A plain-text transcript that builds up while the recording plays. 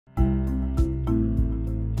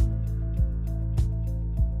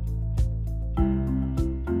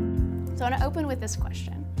So I want to open with this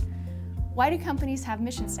question. Why do companies have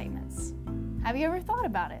mission statements? Have you ever thought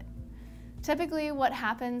about it? Typically what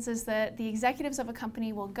happens is that the executives of a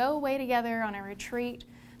company will go away together on a retreat.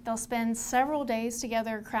 They'll spend several days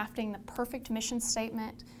together crafting the perfect mission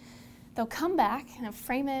statement. They'll come back and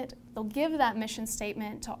frame it. They'll give that mission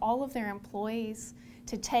statement to all of their employees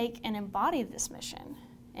to take and embody this mission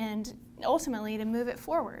and ultimately to move it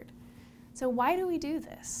forward. So why do we do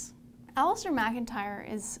this? Alistair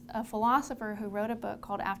McIntyre is a philosopher who wrote a book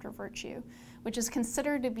called After Virtue, which is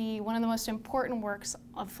considered to be one of the most important works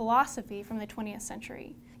of philosophy from the 20th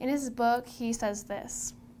century. In his book, he says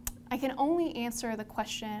this: "I can only answer the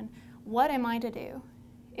question, what am I to do,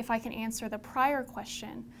 if I can answer the prior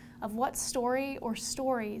question of what story or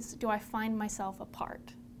stories do I find myself a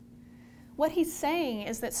part?" What he's saying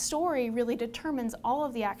is that story really determines all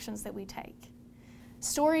of the actions that we take.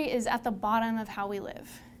 Story is at the bottom of how we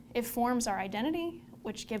live. It forms our identity,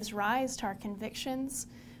 which gives rise to our convictions,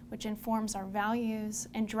 which informs our values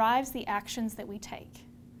and drives the actions that we take.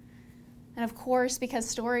 And of course, because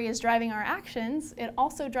story is driving our actions, it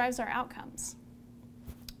also drives our outcomes.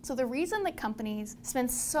 So the reason that companies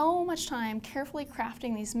spend so much time carefully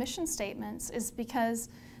crafting these mission statements is because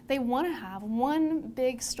they want to have one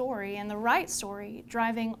big story and the right story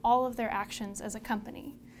driving all of their actions as a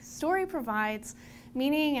company. Story provides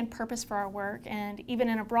meaning and purpose for our work, and even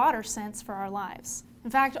in a broader sense for our lives. In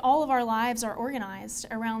fact, all of our lives are organized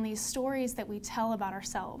around these stories that we tell about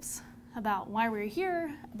ourselves, about why we're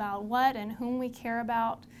here, about what and whom we care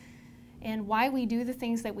about, and why we do the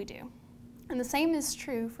things that we do. And the same is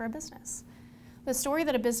true for a business. The story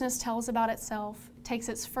that a business tells about itself takes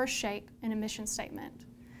its first shape in a mission statement.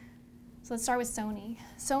 So let's start with Sony.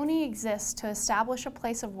 Sony exists to establish a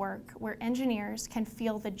place of work where engineers can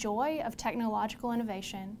feel the joy of technological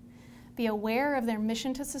innovation, be aware of their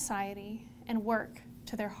mission to society, and work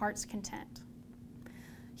to their heart's content.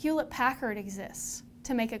 Hewlett-Packard exists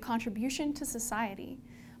to make a contribution to society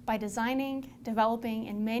by designing, developing,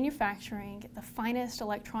 and manufacturing the finest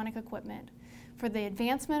electronic equipment for the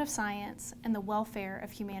advancement of science and the welfare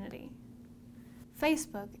of humanity.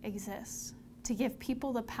 Facebook exists to give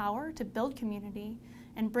people the power to build community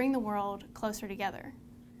and bring the world closer together.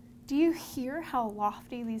 Do you hear how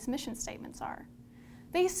lofty these mission statements are?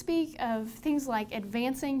 They speak of things like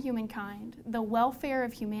advancing humankind, the welfare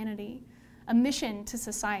of humanity, a mission to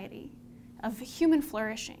society, of human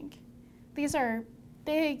flourishing. These are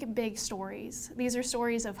big, big stories. These are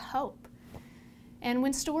stories of hope. And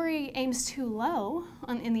when story aims too low,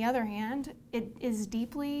 on the other hand, it is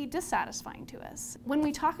deeply dissatisfying to us. When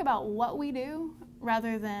we talk about what we do,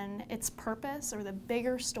 rather than its purpose or the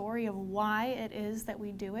bigger story of why it is that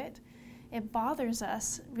we do it, it bothers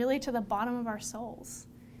us really to the bottom of our souls.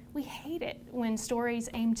 We hate it when stories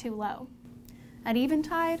aim too low. At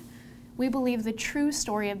Eventide, we believe the true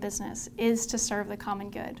story of business is to serve the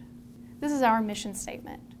common good. This is our mission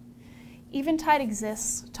statement. Eventide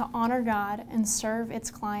exists to honor God and serve its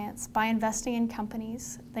clients by investing in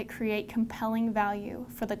companies that create compelling value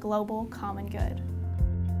for the global common good.